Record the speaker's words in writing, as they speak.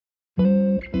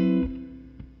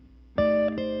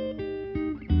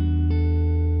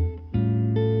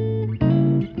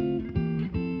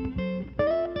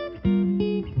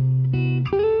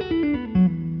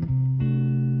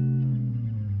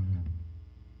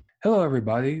Hello,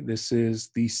 everybody. This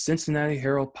is the Cincinnati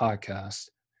Herald podcast.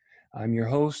 I'm your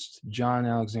host, John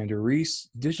Alexander Reese,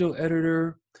 digital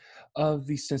editor of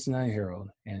the Cincinnati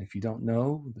Herald. And if you don't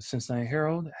know, the Cincinnati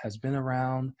Herald has been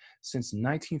around since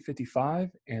 1955,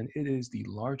 and it is the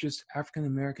largest African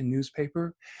American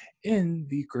newspaper in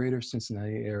the greater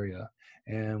Cincinnati area.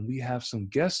 And we have some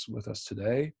guests with us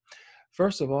today.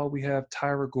 First of all, we have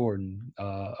Tyra Gordon,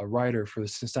 a writer for the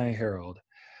Cincinnati Herald.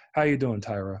 How you doing,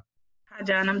 Tyra? Hi,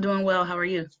 John. I'm doing well. How are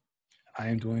you? I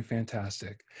am doing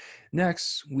fantastic.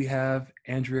 Next, we have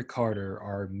Andria Carter,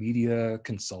 our media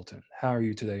consultant. How are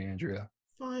you today, Andria?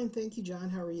 Fine, thank you, John.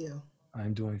 How are you?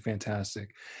 I'm doing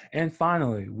fantastic. And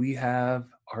finally, we have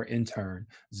our intern,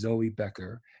 Zoey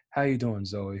Becker. How are you doing,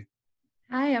 Zoey?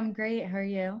 Hi, I'm great. How are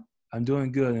you? I'm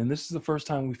doing good. And this is the first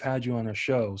time we've had you on our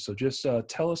show. So just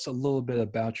tell us a little bit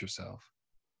about yourself.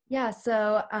 Yeah,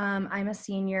 so I'm a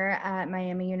senior at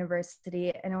Miami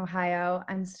University in Ohio.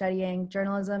 I'm studying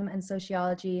journalism and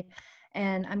sociology,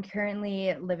 and I'm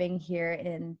currently living here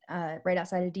in right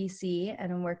outside of DC,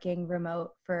 and I'm working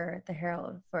remote for the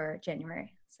Herald for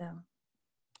January. So,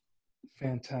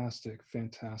 fantastic.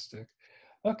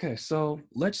 Okay, so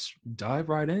let's dive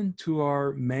right into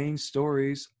our main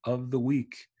stories of the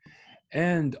week.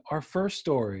 And our first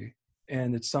story,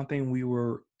 and it's something we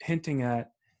were hinting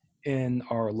at in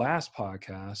our last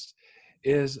podcast,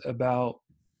 is about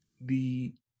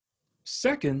the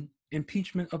second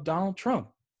impeachment of Donald Trump.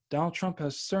 Donald Trump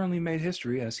has certainly made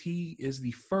history as he is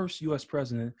the first U.S.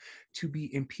 president to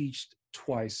be impeached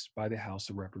twice by the House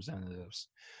of Representatives.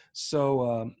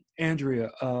 So,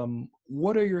 Andria,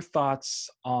 what are your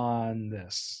thoughts on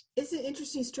this? It's an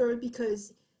interesting story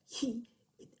because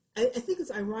I think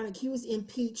it's ironic, he was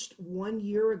impeached 1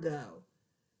 year ago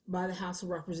by the House of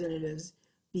Representatives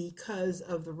because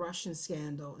of the Russian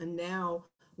scandal. And now,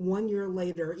 1 year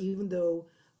later, even though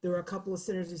there were a couple of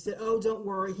senators who said, oh, don't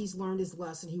worry, he's learned his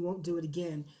lesson, he won't do it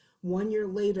again. 1 year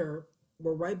later,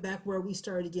 we're right back where we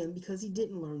started again because he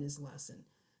didn't learn his lesson.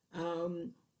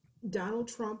 Donald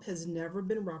Trump has never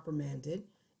been reprimanded.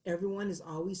 Everyone has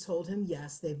always told him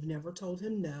yes. They've never told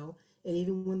him no. And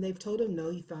even when they've told him no,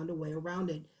 he found a way around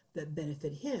it that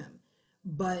benefited him.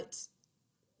 But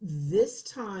this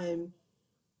time,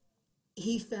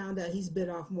 he found out he's bit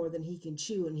off more than he can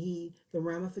chew, and the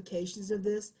ramifications of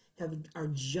this are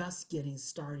just getting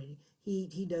started.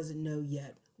 He doesn't know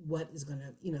yet what's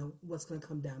gonna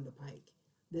come down the pike.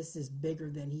 This is bigger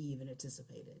than he even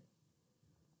anticipated.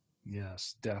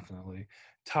 Yes, definitely.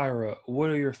 Tyra, what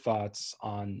are your thoughts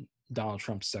on Donald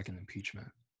Trump's second impeachment?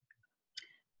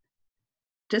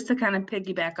 Just to kind of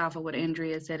piggyback off of what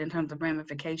Andria said in terms of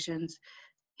ramifications,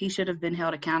 he should have been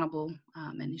held accountable,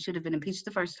 and he should have been impeached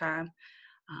the first time.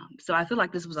 So I feel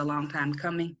like this was a long time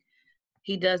coming.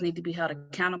 He does need to be held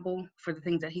accountable for the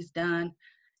things that he's done.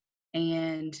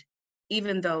 And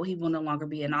even though he will no longer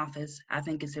be in office, I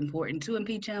think it's important to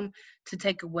impeach him to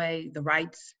take away the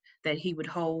rights that he would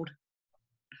hold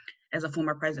as a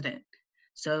former president.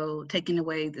 So taking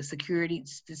away the security,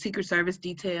 the Secret Service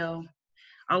detail,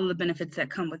 all of the benefits that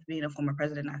come with being a former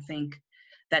president, I think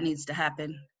that needs to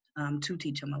happen to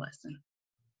teach him a lesson.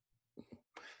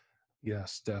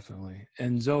 Yes, definitely.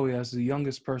 And Zoey, as the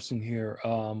youngest person here,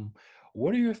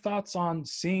 what are your thoughts on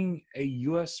seeing a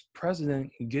U.S. president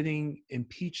getting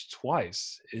impeached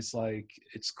twice?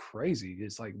 It's crazy.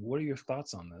 It's like, what are your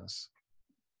thoughts on this?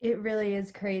 it really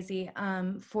is crazy.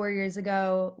 4 years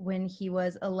ago when he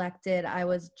was elected, I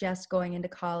was just going into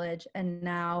college, and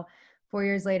now 4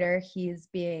 years later, he's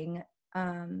being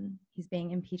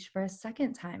impeached for a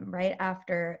second time, right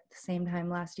after the same time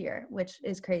last year, which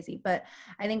is crazy. But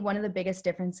I think one of the biggest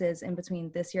differences in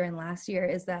between this year and last year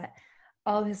is that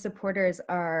all of his supporters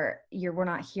we're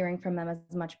not hearing from them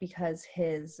as much because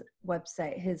his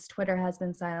website, his Twitter has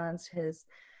been silenced. His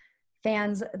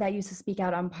fans that used to speak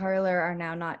out on Parler are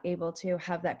now not able to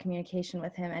have that communication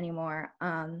with him anymore.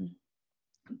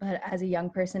 But as a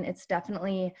young person, it's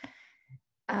definitely,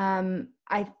 I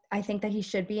think that he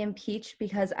should be impeached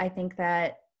because I think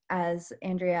that, as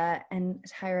Andria and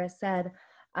Tyra said,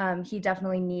 he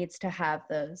definitely needs to have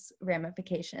those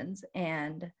ramifications.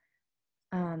 And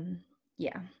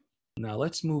yeah. Now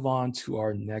let's move on to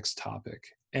our next topic.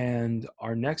 And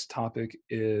our next topic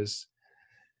is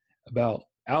about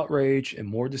outrage and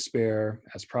more despair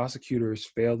as prosecutors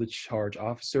fail to charge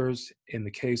officers in the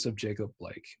case of Jacob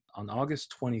Blake. On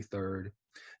August 23rd,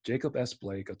 Jacob S.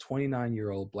 Blake, a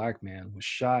 29-year-old black man, was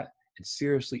shot and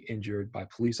seriously injured by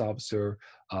police officer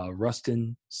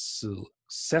Rustin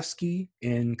Seske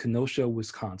in Kenosha,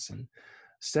 Wisconsin.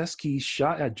 Seske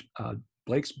shot at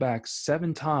Blake's back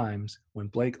 7 times when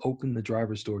Blake opened the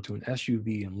driver's door to an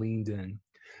SUV and leaned in.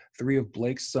 3 of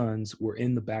Blake's sons were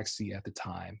in the backseat at the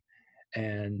time,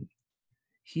 and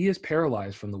he is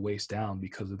paralyzed from the waist down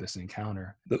because of this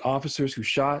encounter. The officers who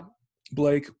shot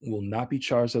Blake will not be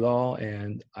charged at all,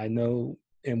 and I know,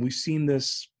 and we've seen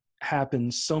this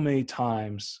happen so many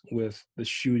times with the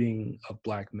shooting of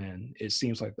Black men. It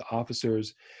seems like the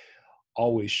officers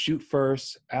always shoot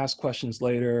first, ask questions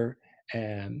later,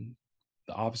 and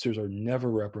the officers are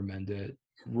never reprimanded.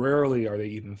 Rarely are they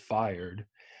even fired.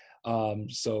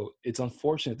 So it's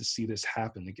unfortunate to see this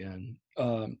happen again.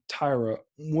 Tyra,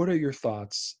 what are your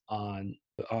thoughts on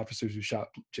the officers who shot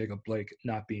Jacob Blake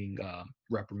not being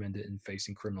reprimanded and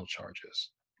facing criminal charges?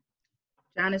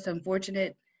 John, it's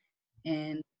unfortunate,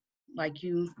 and like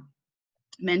you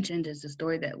mentioned, it's a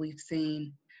story that we've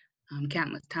seen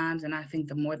countless times, and I think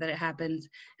the more that it happens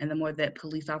and the more that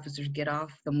police officers get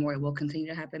off, the more it will continue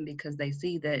to happen, because they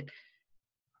see that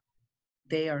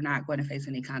they are not going to face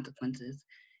any consequences.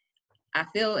 I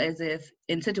feel as if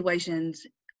in situations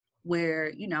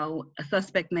where, a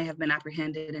suspect may have been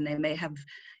apprehended and they may have,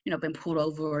 been pulled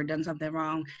over or done something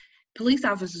wrong, police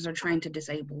officers are trained to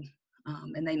disable,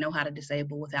 and they know how to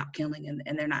disable without killing,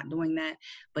 and they're not doing that.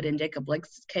 But in Jacob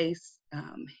Blake's case,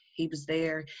 he was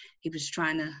there. He was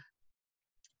trying to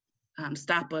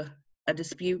stop a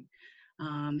dispute.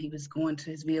 He was going to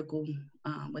his vehicle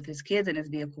with his kids in his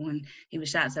vehicle, and he was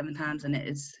shot 7 times, and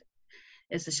it's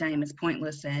a shame. It's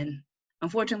pointless, and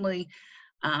unfortunately,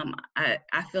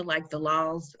 I feel like the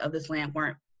laws of this land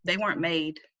weren't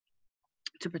made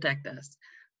to protect us.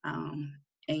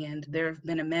 And there have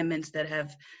been amendments that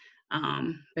have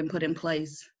been put in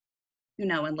place,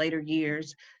 in later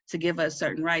years to give us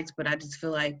certain rights, but I just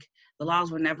feel like the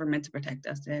laws were never meant to protect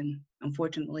us. And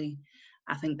unfortunately,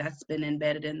 I think that's been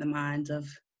embedded in the minds of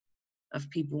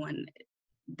people, and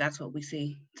that's what we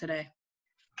see today.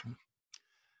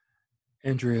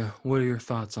 Andria, what are your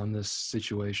thoughts on this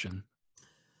situation?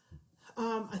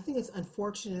 I think it's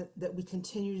unfortunate that we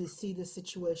continue to see this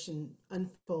situation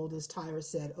unfold, as Tyra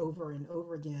said, over and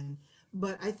over again.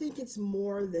 But I think it's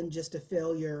more than just a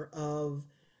failure of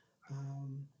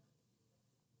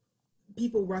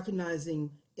people recognizing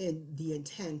the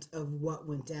intent of what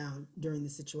went down during the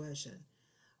situation.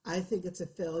 I think it's a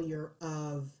failure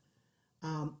of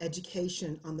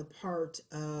education on the part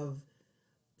of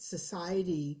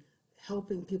society,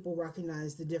 helping people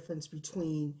recognize the difference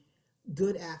between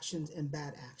good actions and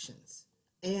bad actions,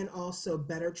 and also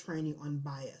better training on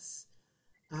bias.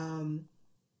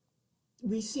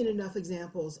 We've seen enough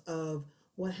examples of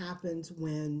what happens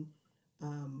when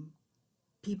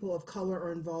people of color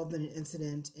are involved in an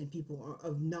incident and people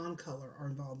of non-color are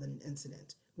involved in an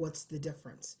incident. What's the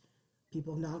difference?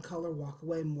 People of non-color walk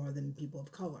away more than people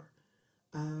of color.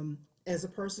 As a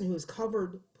person who has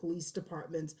covered police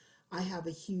departments, I have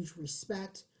a huge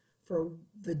respect for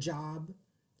the job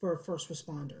for first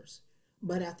responders.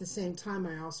 But at the same time,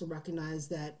 I also recognize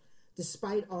that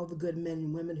despite all the good men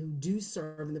and women who do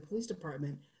serve in the police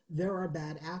department, there are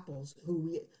bad apples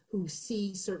who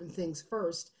see certain things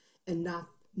first and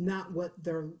not what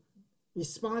they're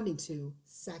responding to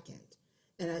second.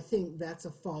 And I think that's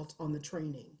a fault on the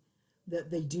training, that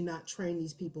they do not train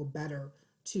these people better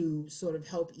to sort of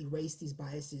help erase these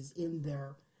biases in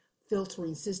their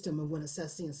filtering system of when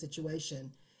assessing a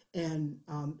situation and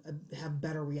have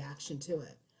better reaction to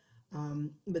it.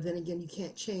 But then again, you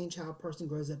can't change how a person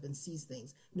grows up and sees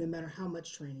things, no matter how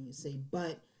much training you say.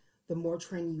 But the more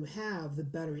training you have, the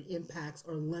better it impacts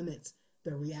or limits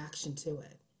their reaction to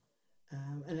it.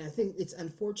 And I think it's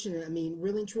unfortunate. I mean,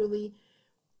 really and truly,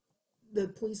 the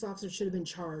police officer should have been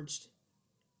charged,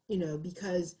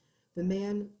 because the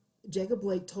man, Jacob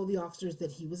Blake, told the officers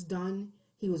that he was done.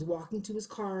 He was walking to his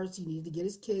cars. He needed to get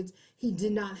his kids. He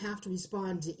did not have to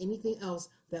respond to anything else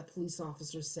that police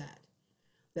officer said.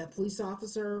 That police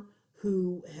officer,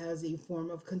 who has a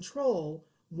form of control,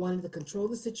 wanted to control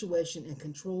the situation and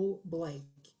control Blake,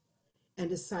 and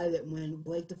decided that when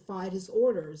Blake defied his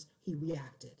orders, he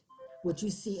reacted, which you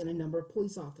see in a number of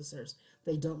police officers.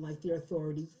 They don't like their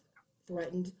authority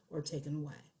threatened or taken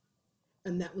away.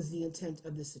 And that was the intent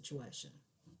of this situation.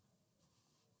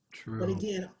 True. But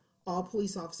again, all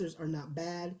police officers are not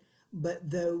bad, but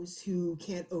those who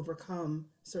can't overcome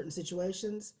certain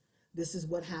situations, this is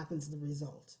what happens, the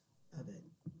result of it.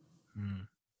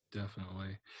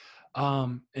 Definitely.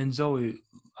 And Zoey,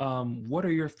 what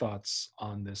are your thoughts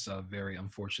on this very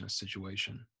unfortunate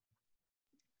situation?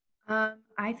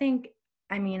 I think,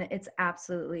 it's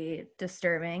absolutely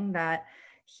disturbing that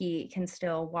he can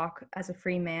still walk as a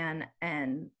free man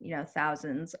and,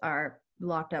 thousands are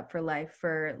locked up for life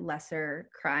for lesser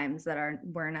crimes that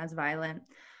weren't as violent.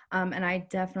 And I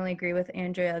definitely agree with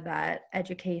Andria that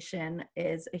education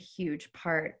is a huge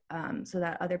part, so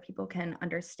that other people can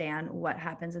understand what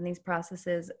happens in these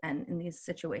processes and in these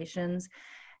situations,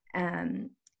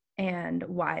 and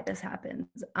why this happens.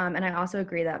 And I also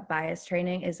agree that bias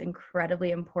training is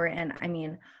incredibly important. I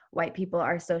mean, white people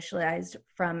are socialized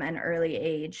from an early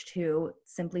age to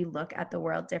simply look at the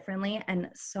world differently, and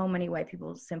so many white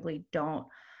people simply don't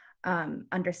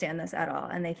understand this at all.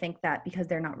 And they think that because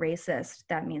they're not racist,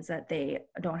 that means that they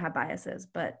don't have biases.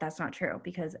 But that's not true,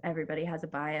 because everybody has a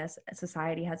bias.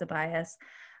 Society has a bias.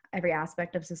 Every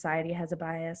aspect of society has a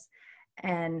bias.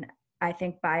 And I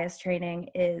think bias training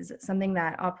is something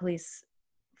that all police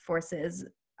forces,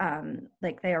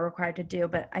 like, they are required to do.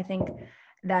 But I think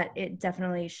that it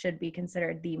definitely should be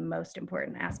considered the most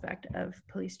important aspect of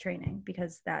police training,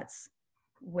 because that's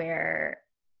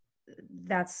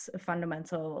a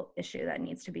fundamental issue that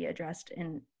needs to be addressed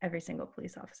in every single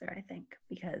police officer, I think,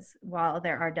 because while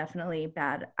there are definitely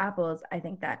bad apples, I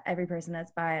think that every person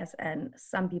has bias, and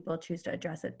some people choose to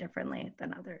address it differently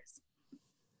than others.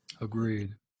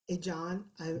 Agreed. Hey, John,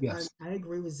 Yes. I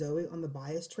agree with Zoe on the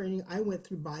bias training. I went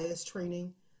through bias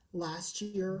training last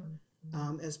year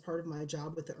as part of my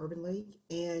job with the Urban League.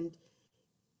 And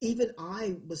even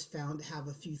I was found to have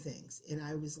a few things. And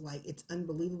I was like, it's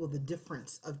unbelievable the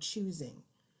difference of choosing,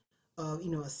 of,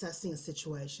 assessing a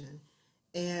situation.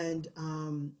 And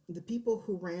the people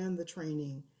who ran the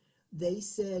training, they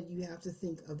said you have to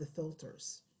think of the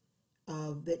filters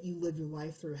that you live your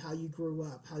life through, how you grew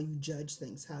up, how you judge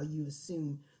things, how you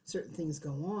assume certain things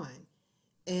go on.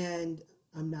 And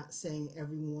I'm not saying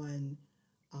everyone,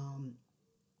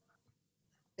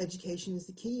 education is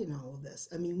the key in all of this.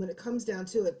 I mean, when it comes down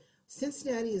to it,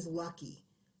 Cincinnati is lucky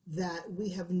that we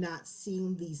have not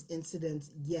seen these incidents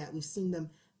yet. We've seen them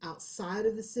outside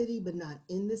of the city, but not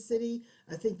in the city.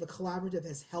 I think the collaborative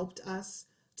has helped us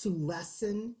to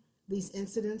lessen these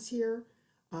incidents here.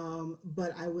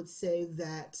 But I would say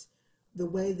that the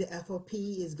way the FOP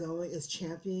is going, is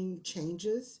championing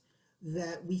changes,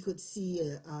 that we could see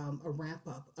a ramp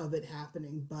up of it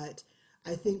happening. But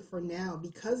I think for now,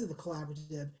 because of the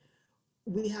collaborative,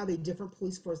 we have a different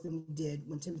police force than we did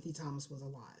when Timothy Thomas was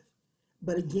alive.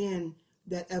 But again,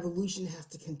 that evolution has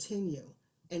to continue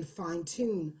and fine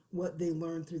tune what they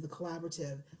learned through the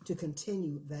collaborative to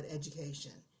continue that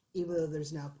education, even though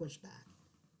there's now pushback.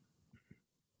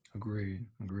 Agreed.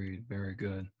 Very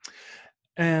good.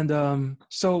 And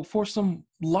so for some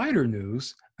lighter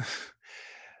news,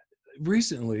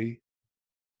 recently,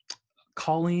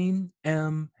 Colleen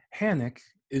M. Hanycz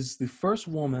is the first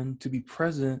woman to be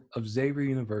president of Xavier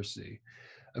University.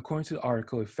 According to the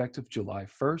article, effective July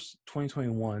 1st,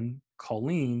 2021,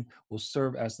 Colleen will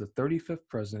serve as the 35th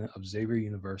president of Xavier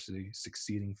University,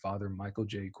 succeeding Father Michael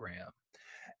J. Graham.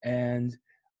 And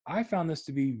I found this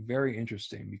to be very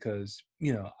interesting because,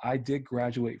 I did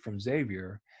graduate from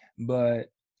Xavier, but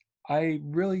I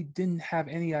really didn't have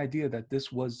any idea that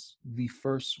this was the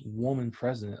first woman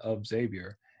president of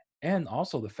Xavier. And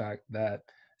also the fact that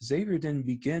Xavier didn't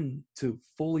begin to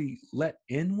fully let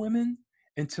in women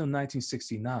until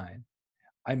 1969.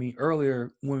 I mean,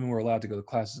 earlier, women were allowed to go to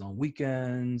classes on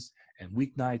weekends and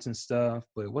weeknights and stuff,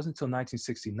 but it wasn't until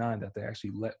 1969 that they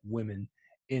actually let women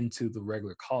into the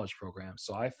regular college program.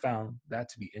 So I found that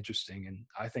to be interesting, and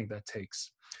I think that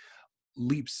takes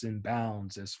leaps and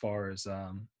bounds as far as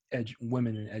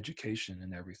women in education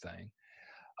and everything.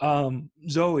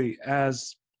 Zoey,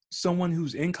 as someone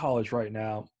who's in college right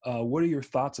now, what are your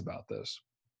thoughts about this?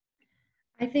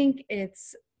 I think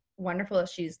it's wonderful that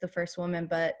she's the first woman,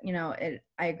 but I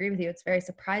agree with you. It's very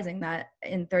surprising that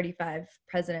in 35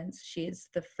 presidents, she's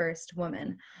the first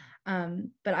woman.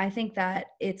 But I think that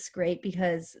it's great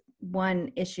because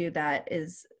one issue that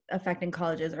is affecting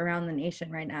colleges around the nation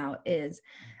right now is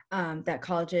that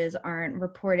colleges aren't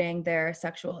reporting their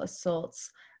sexual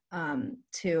assaults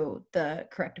to the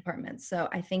correct departments. So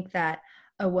I think that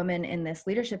a woman in this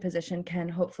leadership position can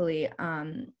hopefully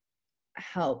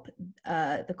help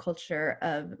the culture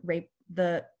of rape,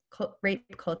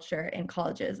 rape culture in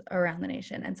colleges around the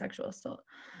nation, and sexual assault.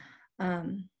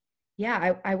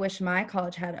 I wish my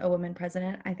college had a woman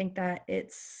president. I think that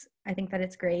it's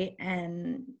great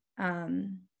and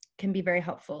can be very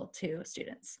helpful to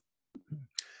students.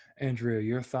 Andria,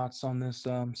 your thoughts on this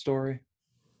story?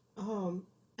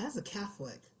 As a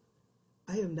Catholic,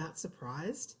 I am not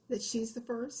surprised that she's the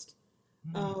first.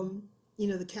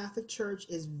 The Catholic Church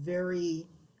is very,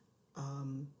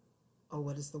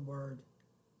 what is the word?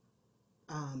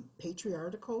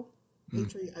 Patriarchal.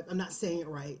 I'm not saying it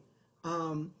right.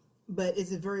 But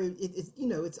it's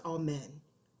it's all men.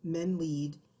 Men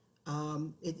lead.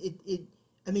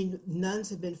 I mean, nuns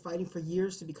have been fighting for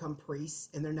years to become priests,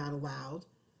 and they're not allowed.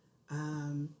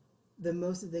 The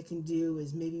most that they can do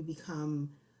is maybe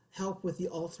help with the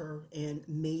altar and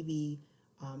maybe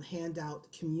hand out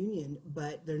communion,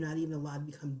 but they're not even allowed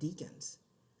to become deacons.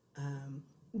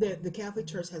 The Catholic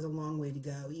Church has a long way to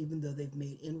go, even though they've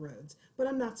made inroads. But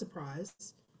I'm not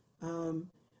surprised.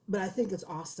 But I think it's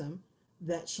awesome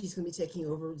that she's going to be taking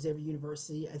over Xavier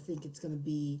University. I think it's going to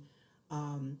be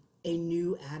a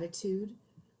new attitude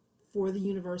for the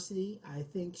university. I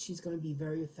think she's going to be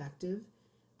very effective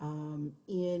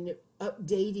in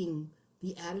updating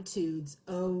the attitudes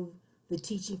of the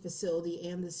teaching facility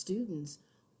and the students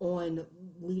on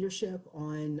leadership,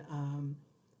 on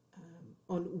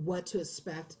what to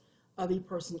expect of a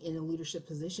person in a leadership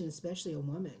position, especially a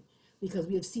woman, because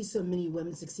we have seen so many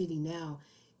women succeeding now.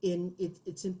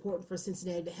 It's important for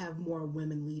Cincinnati to have more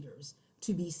women leaders,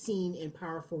 to be seen in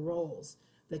powerful roles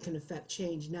that can affect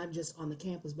change, not just on the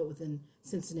campus, but within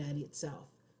Cincinnati itself.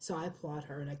 So I applaud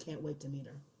her, and I can't wait to meet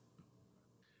her.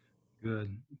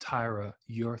 Good. Tyra,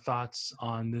 your thoughts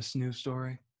on this news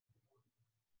story?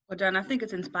 Well, John, I think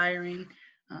it's inspiring.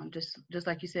 Just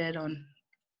like you said, on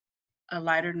a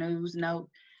lighter news note,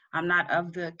 I'm not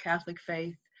of the Catholic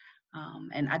faith,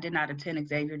 and I did not attend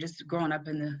Xavier. Just growing up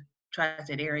in the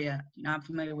tri-state area, I'm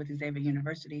familiar with Xavier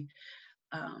University,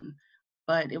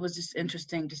 but it was just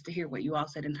interesting just to hear what you all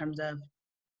said in terms of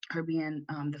her being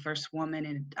the first woman,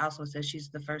 and it also says she's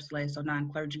the first lay, so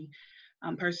non-clergy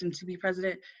person to be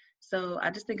president. So I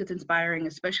just think it's inspiring,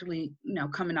 especially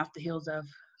coming off the heels of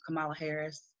Kamala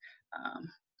Harris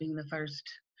being the first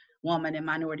woman and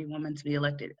minority woman to be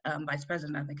elected vice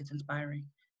president. I think it's inspiring.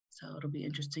 So it'll be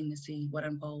interesting to see what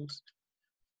unfolds.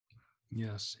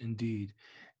 Yes, indeed.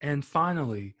 And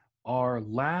finally, our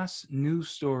last news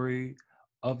story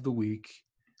of the week,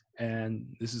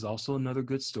 and this is also another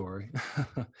good story.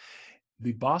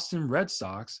 The Boston Red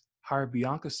Sox hired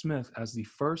Bianca Smith as the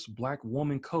first Black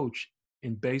woman coach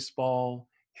in baseball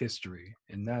history,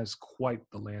 and that is quite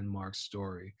the landmark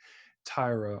story.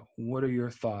 Tyra, what are your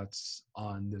thoughts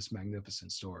on this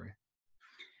magnificent story?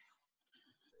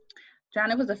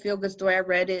 John, it was a feel-good story. I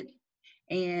read it,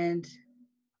 and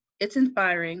it's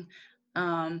inspiring.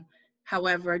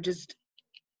 However, just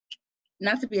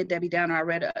not to be a Debbie Downer, I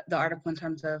read the article in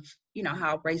terms of,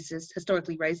 how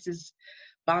historically racist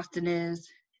Boston is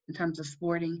in terms of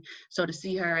sporting. So to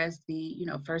see her as the,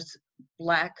 first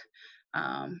Black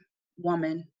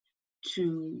woman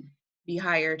to be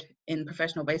hired in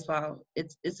professional baseball,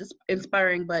 it's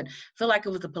inspiring, but I feel like it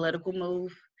was a political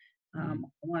move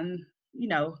on,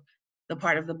 the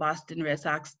part of the Boston Red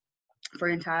Sox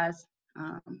franchise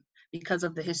because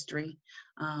of the history.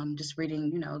 Just reading,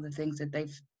 the things that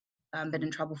they've been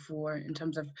in trouble for in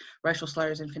terms of racial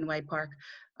slurs in Fenway Park.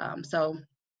 So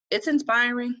it's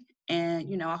inspiring,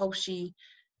 and, I hope she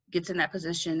gets in that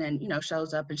position and,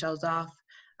 shows up and shows off.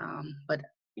 But,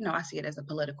 I see it as a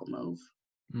political move.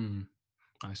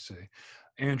 I see.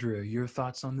 Andria, your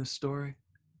thoughts on this story?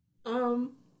 I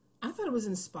thought it was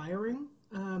inspiring.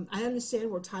 I understand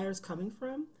where Tyra's coming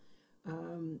from.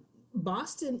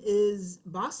 Boston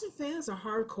fans are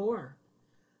hardcore.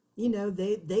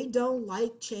 They don't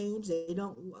like change. They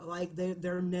don't like,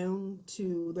 they're known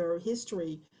to their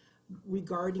history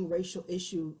regarding racial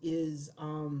issue is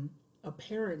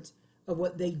apparent of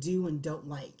what they do and don't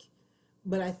like.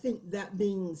 But I think that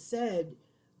being said,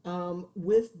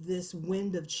 with this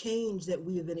wind of change that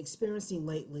we have been experiencing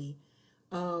lately,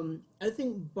 I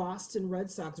think Boston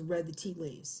Red Sox read the tea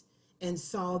leaves and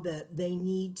saw that they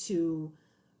need to,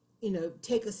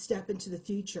 take a step into the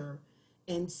future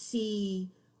and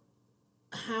see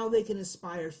how they can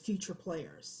inspire future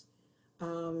players,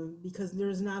 because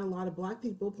there's not a lot of Black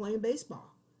people playing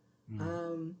baseball.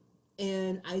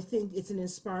 And I think it's an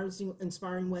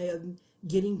inspiring way of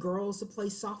getting girls to play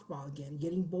softball again,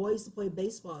 getting boys to play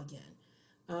baseball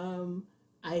again.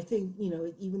 I think,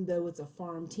 even though it's a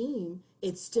farm team,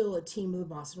 it's still a team of the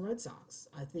Boston Red Sox.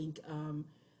 I think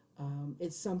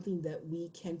it's something that we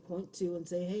can point to and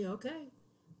say, hey, okay,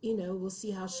 we'll see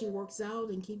how she works out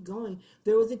and keep going.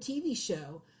 There was a TV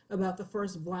show about the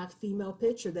first Black female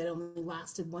pitcher that only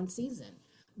lasted one season,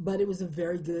 but it was a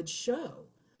very good show.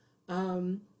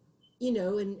 And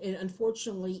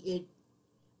unfortunately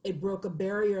it broke a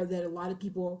barrier that a lot of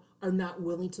people are not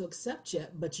willing to accept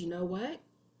yet. But you know what?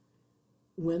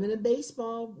 Women in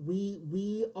baseball,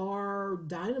 we are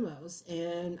dynamos,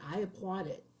 and I applaud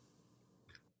it.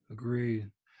 Agreed.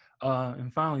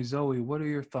 And finally, Zoey, what are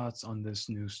your thoughts on this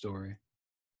news story?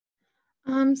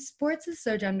 Sports is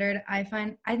so gendered. I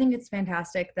think it's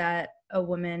fantastic that a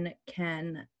woman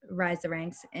can rise the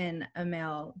ranks in a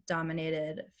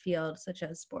male-dominated field such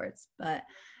as sports. But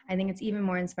I think it's even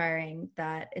more inspiring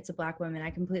that it's a Black woman. I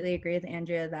completely agree with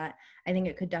Andria that I think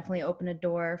it could definitely open a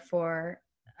door for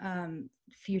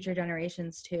future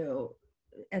generations to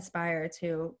aspire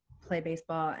to play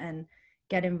baseball and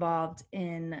get involved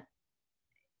in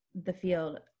the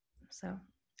field. So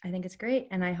I think it's great,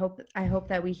 and I hope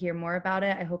that we hear more about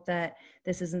it. I hope that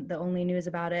this isn't the only news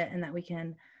about it, and that we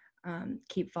can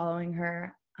keep following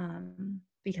her,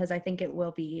 because I think it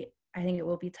will be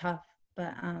tough.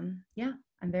 But yeah,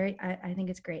 I think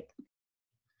it's great.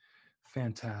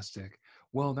 Fantastic.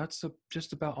 Well, that's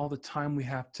just about all the time we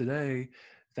have today.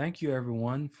 Thank you,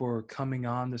 everyone, for coming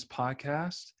on this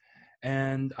podcast.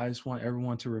 And I just want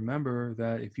everyone to remember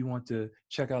that if you want to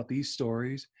check out these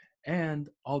stories and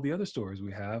all the other stories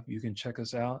we have, you can check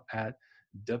us out at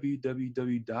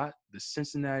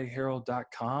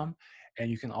www.thecincinnatiherald.com. And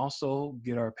you can also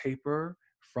get our paper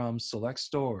from select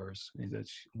stores,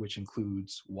 which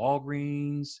includes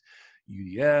Walgreens,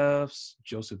 UDFs,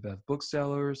 Joseph F.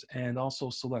 Booksellers, and also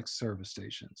select service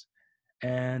stations.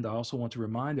 And I also want to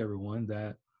remind everyone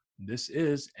that this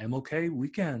is MLK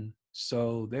weekend.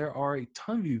 So there are a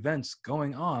ton of events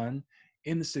going on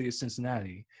in the city of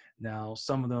Cincinnati. Now,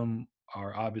 some of them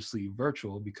are obviously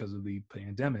virtual because of the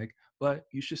pandemic, but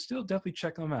you should still definitely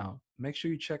check them out. Make sure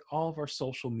you check all of our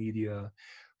social media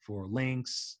for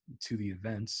links to the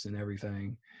events and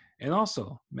everything. And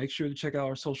also make sure to check out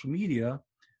our social media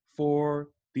for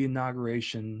the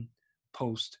inauguration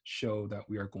post show that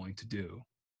we are going to do.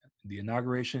 The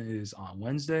inauguration is on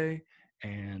Wednesday,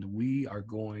 and we are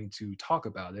going to talk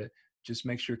about it. Just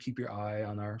make sure to keep your eye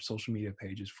on our social media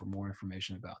pages for more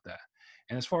information about that.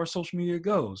 And as far as social media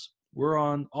goes, we're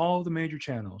on all the major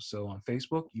channels. So on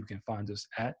Facebook, you can find us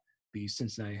at the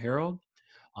Cincinnati Herald.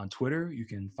 On Twitter, you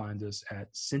can find us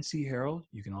at Cincy Herald.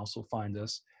 You can also find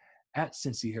us at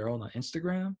Cincy Herald on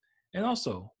Instagram. And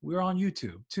also, we're on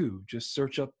YouTube too. Just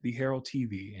search up the Herald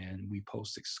TV, and we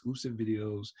post exclusive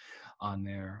videos on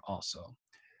there also.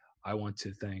 I want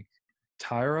to thank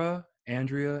Tyra,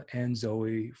 Andria, and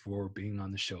Zoey for being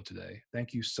on the show today.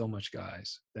 Thank you so much,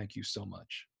 guys. Thank you so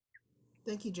much.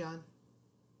 Thank you, John.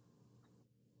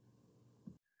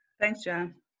 Thanks,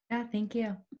 John. Yeah, thank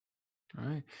you. All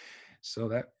right. So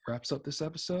that wraps up this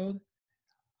episode.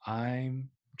 I'm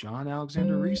John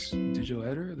Alexander Reese, digital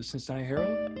editor of the Cincinnati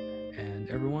Herald, and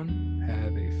everyone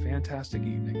have a fantastic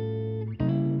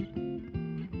evening.